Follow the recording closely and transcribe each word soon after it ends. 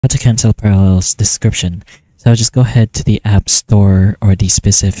want to cancel Parallels description. So just go ahead to the App Store or the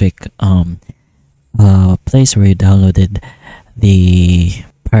specific place where you downloaded the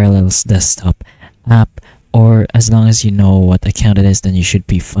Parallels desktop app, or as long as you know what account it is, then you should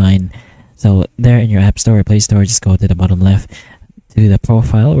be fine. So there in your App Store or Play Store, just go to the bottom left to the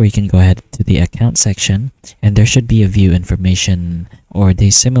profile, where you can go ahead to the account section, and there should be a view information or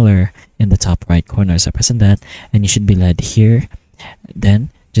the similar in the top right corner. So press on that and you should be led here. Then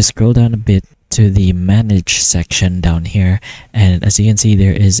just scroll down a bit to the manage section down here, and as you can see,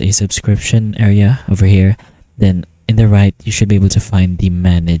 there is a subscription area over here. Then in the right, you should be able to find the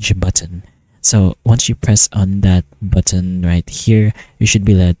manage button. So once you press on that button right here, you should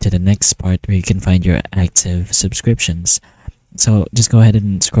be led to the next part where you can find your active subscriptions. So just go ahead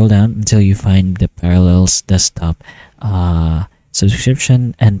and scroll down until you find the Parallels desktop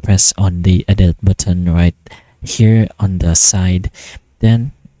subscription, and press on the edit button right here on the side.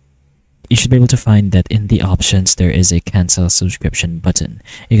 Then you should be able to find that in the options there is a cancel subscription button.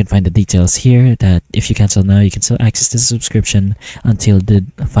 You can find the details here that if you cancel now, you can still access the subscription until the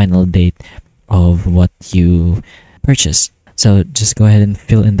final date of what you purchased. So just go ahead and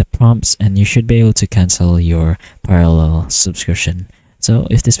fill in the prompts and you should be able to cancel your Parallel subscription. So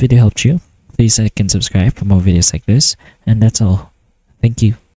if this video helped you, please like and subscribe for more videos like this, and that's all. Thank you.